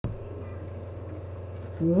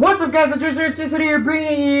What's up, guys? It's here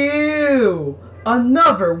bringing you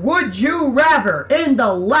another Would You Rather in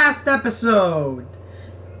the last episode.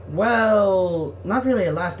 Well, not really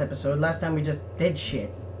a last episode. Last time we just did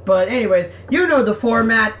shit. But anyways, you know the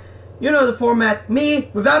format.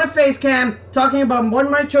 Me, without a face cam, talking about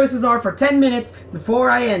what my choices are for 10 minutes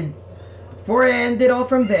before I end it all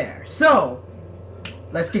from there. So,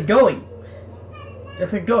 let's get going.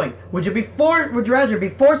 Would you rather be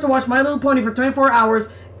forced to watch My Little Pony for 24 hours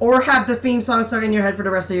or have the theme song stuck in your head for the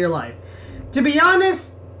rest of your life? To be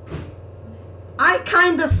honest, I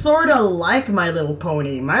kinda sorta like My Little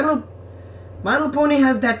Pony. My Little Pony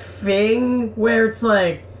has that thing where it's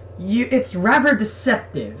like it's rather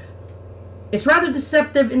deceptive. It's rather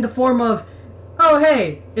deceptive in the form of, oh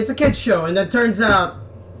hey, it's a kid's show, and then turns out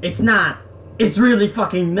it's not. It's really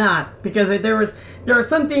fucking not, because there are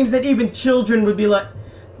some themes that even children would be like,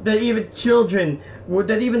 that even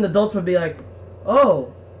adults would be like,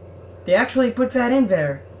 oh, they actually put that in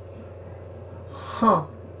there. Huh.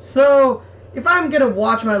 So, if I'm gonna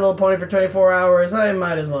watch My Little Pony for 24 hours, I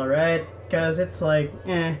might as well, right? Because it's like,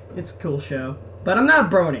 it's a cool show. But I'm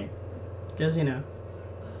not brony. Because, you know.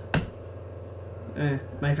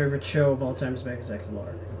 My favorite show of all time is Back to Sex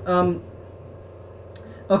Lore.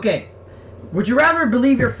 Okay. Would you rather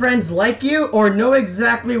believe your friends like you or know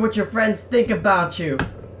exactly what your friends think about you?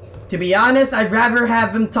 To be honest, I'd rather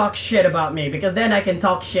have them talk shit about me, because then I can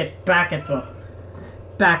talk shit back at them.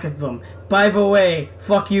 By the way,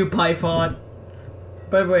 fuck you, Python.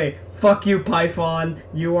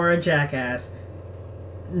 You are a jackass.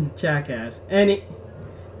 Jackass.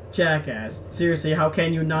 Jackass. Seriously, how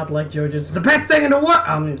can you not like JoJo's? It's the best thing in the world!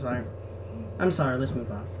 I'm sorry, let's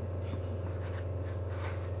move on.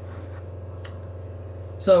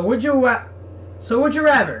 So would you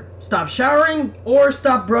rather stop showering or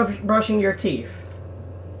stop brushing your teeth?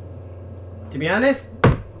 To be honest,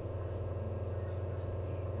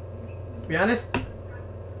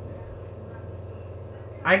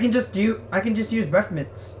 I can just use breath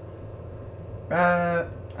mints.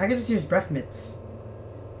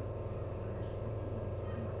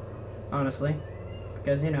 Honestly,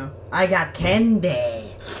 because you know I got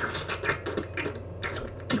candy.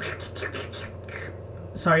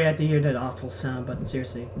 Sorry I had to hear that awful sound, but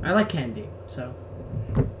seriously, I like candy, so.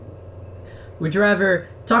 Would you rather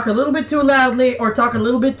talk a little bit too loudly or talk a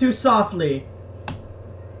little bit too softly?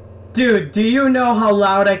 Dude, do you know how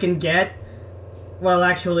loud I can get? Well,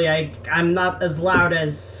 actually, I'm not as loud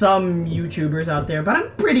as some YouTubers out there, but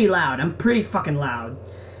I'm pretty loud. I'm pretty fucking loud.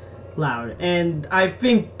 And I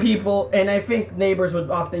think neighbors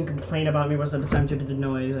would often complain about me most of the time due to the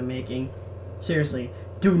noise I'm making. Seriously,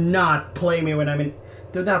 do not play with me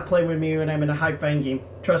when I'm in a hype fighting game.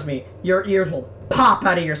 Trust me, your ears will pop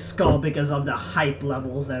out of your skull because of the hype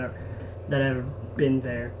levels that have been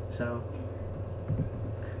there. So,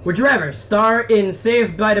 would you rather star in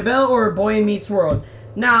Saved by the Bell or Boy Meets World?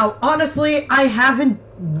 Now, honestly, I haven't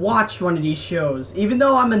watched one of these shows, even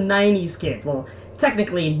though I'm a 90s kid. Well,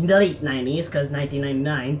 technically late 90s, because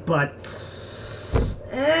 1999, but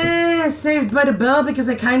Saved by the Bell, because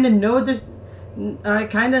I kind of know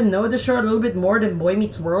the show a little bit more than Boy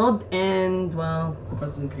Meets World, and, well,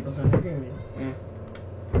 some people don't agree with me.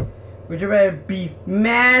 Would you rather be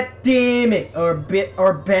Matt Damon or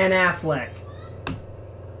Ben Affleck?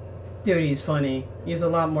 Dude, he's funny. He's a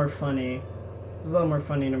lot more funny. He's a lot more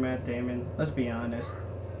funny than Matt Damon. Let's be honest.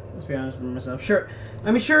 Let's be honest with myself. Sure,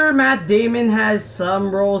 I'm sure Matt Damon has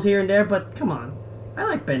some roles here and there, but come on. I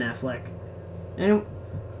like Ben Affleck. And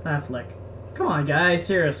come on, guys,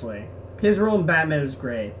 seriously. His role in Batman was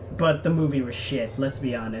great, but the movie was shit, let's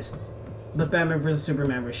be honest. But Batman vs.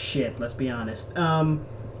 Superman was shit, let's be honest.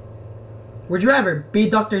 Would you rather be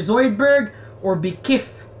Dr. Zoidberg or be Kif?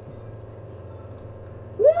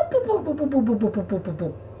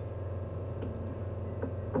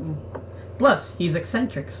 Plus, he's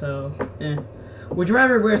eccentric, so, Would you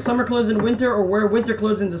rather wear summer clothes in winter or wear winter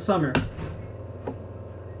clothes in the summer?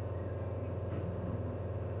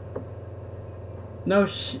 No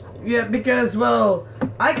yeah, because, well,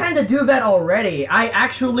 I kind of do that already. I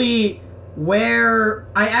actually,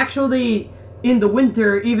 in the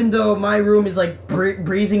winter, even though my room is, like,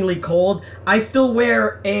 breezingly cold, I still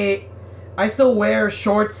wear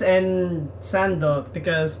shorts and sandals,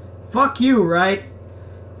 because fuck you, right?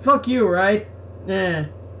 Yeah.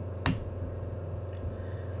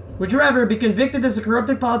 Would you rather be convicted as a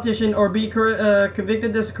corrupted politician or be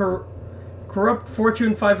convicted as a corrupt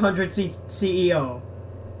Fortune 500 CEO?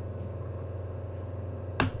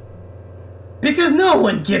 Because no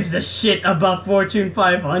one gives a shit about Fortune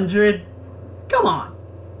 500. Come on.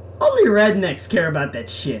 Only rednecks care about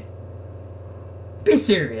that shit. Be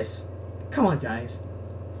serious. Come on, guys.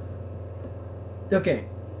 Okay.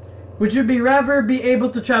 Would you rather be able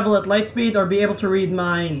to travel at light speed or be able to read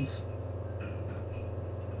minds?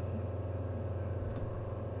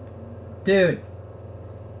 Dude.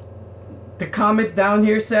 The comment down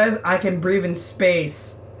here says, I can breathe in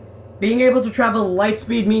space. Being able to travel light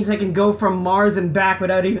speed means I can go from Mars and back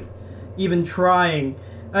without even trying.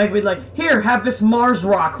 I could be like, here, have this Mars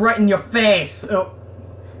rock right in your face. Oh,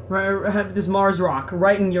 have this Mars rock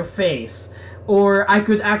right in your face. Or I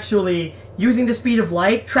could actually, using the speed of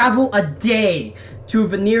light, travel a day to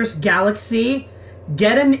the nearest galaxy,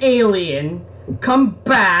 get an alien, come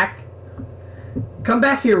back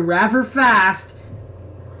here rather fast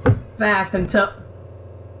and tell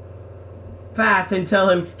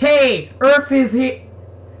him, hey, Earth is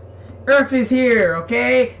here,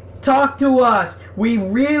 okay? Talk to us. We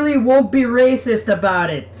really won't be racist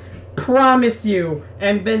about it. Promise you.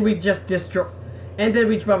 And then we just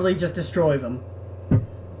we'd probably just destroy them.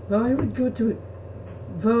 Though I would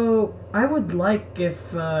I would like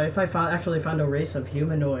if I actually found a race of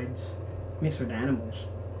humanoids mixed with animals.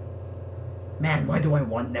 Man, why do I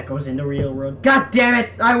want Nekos in the real world? God damn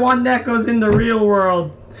it! I want Nekos in the real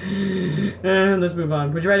world! And let's move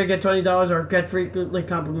on. Would you rather get $20 or get frequently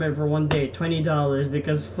complimented for one date? $20,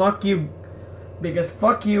 because fuck you. Because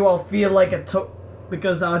fuck you, I'll feel like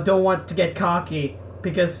because I don't want to get cocky.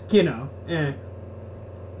 Because, you know,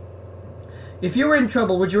 If you were in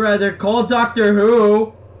trouble, would you rather call Doctor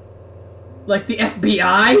Who? Like the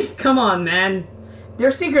FBI? Come on, man.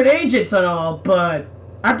 They're secret agents and all, but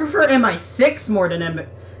I prefer MI6 more than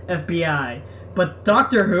FBI. But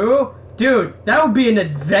Doctor Who? Dude, that would be an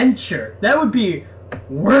adventure. That would be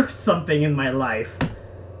worth something in my life.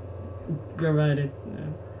 Provided.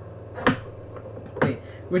 Okay.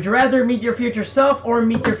 Would you rather meet your future self or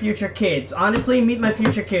meet your future kids? Honestly, meet my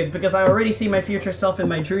future kids, because I already see my future self in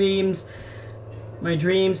my dreams.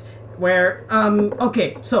 Where,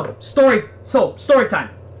 okay, so, story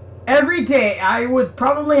time. Every day, I would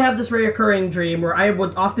probably have this reoccurring dream where I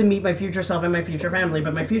would often meet my future self and my future family,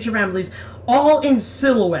 but my future family's all in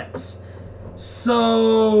silhouettes.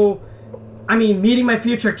 So, I mean, meeting my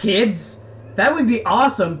future kids, that would be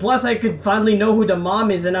awesome. Plus, I could finally know who the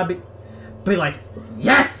mom is, and I'd be like,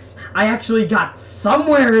 yes, I actually got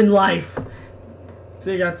somewhere in life.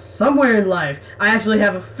 So you got somewhere in life. I actually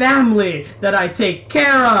have a family that I take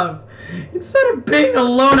care of. Instead of being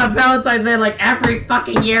alone on Valentine's Day like every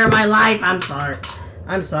fucking year of my life. I'm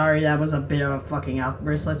sorry, that was a bit of a fucking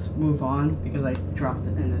outburst. Let's move on, because I dropped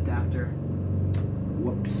an adapter.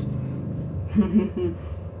 Whoops.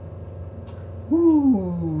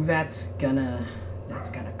 Ooh, that's gonna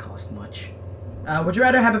cost much. Would you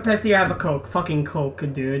rather have a Pepsi or have a Coke? Fucking Coke,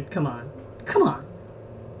 dude. Come on.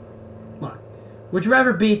 Would you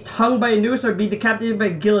rather be hung by a noose or be decapitated by a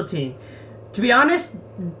guillotine? To be honest,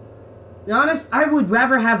 I would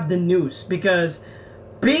rather have the noose, because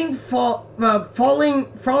being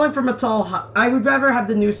falling from a tall height, I would rather have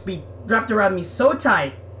the noose be wrapped around me so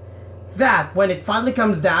tight that when it finally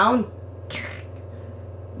comes down,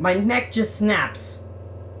 my neck just snaps.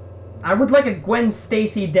 I would like a Gwen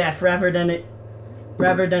Stacy death rather than a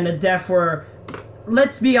death where,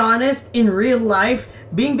 let's be honest, in real life,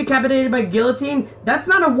 being decapitated by guillotine, that's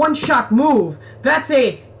not a one-shot move. That's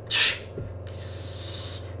a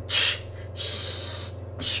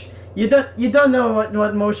You don't know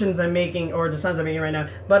what motions I'm making or the sounds I'm making right now,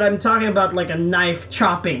 but I'm talking about like a knife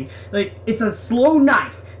chopping. Like, it's a slow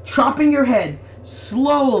knife chopping your head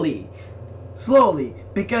slowly,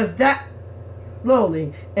 because that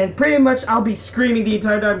slowly, and pretty much I'll be screaming the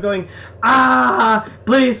entire time, going, ah,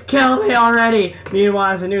 please kill me already.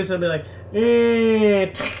 Meanwhile, as a noose, I'll be like,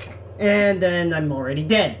 and then I'm already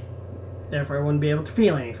dead. Therefore, I wouldn't be able to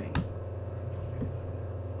feel anything.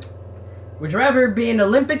 Would you rather be an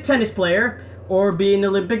Olympic tennis player or be an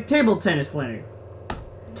Olympic table tennis player?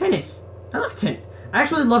 Tennis. I love tennis. I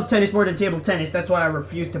actually love tennis more than table tennis. That's why I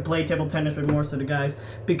refuse to play table tennis with most of the guys.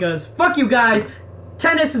 Because, fuck you guys!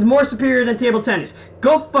 Tennis is more superior than table tennis.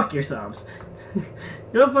 Go fuck yourselves.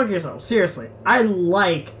 Go fuck yourselves. Seriously. I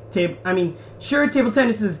like table... I mean, sure, table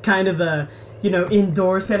tennis is kind of a, you know,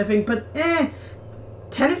 indoors kind of thing, but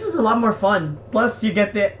tennis is a lot more fun. Plus, you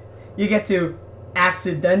get to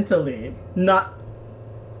accidentally not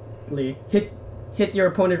hit your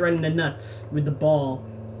opponent right in the nuts with the ball.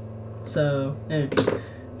 So,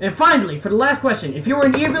 And finally, for the last question, if you were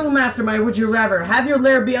an evil mastermind, would you rather have your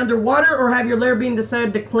lair be underwater or have your lair be in the side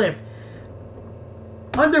of the cliff?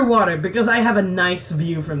 Underwater, because I have a nice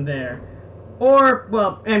view from there. Or,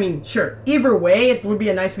 well, I mean, sure, either way, it would be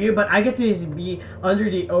a nice view, but I get to be under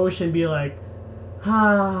the ocean, be like,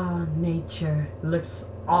 Ah, nature looks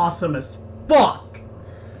awesome as fuck.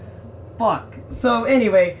 Fuck. So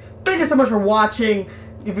anyway, thank you so much for watching.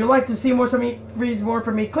 If you'd like to see more from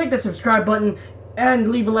me, click the subscribe button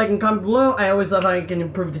and leave a like and comment below. I always love how I can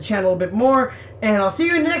improve the channel a bit more. And I'll see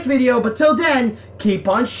you in the next video. But till then, keep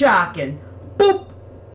on shocking. Boop.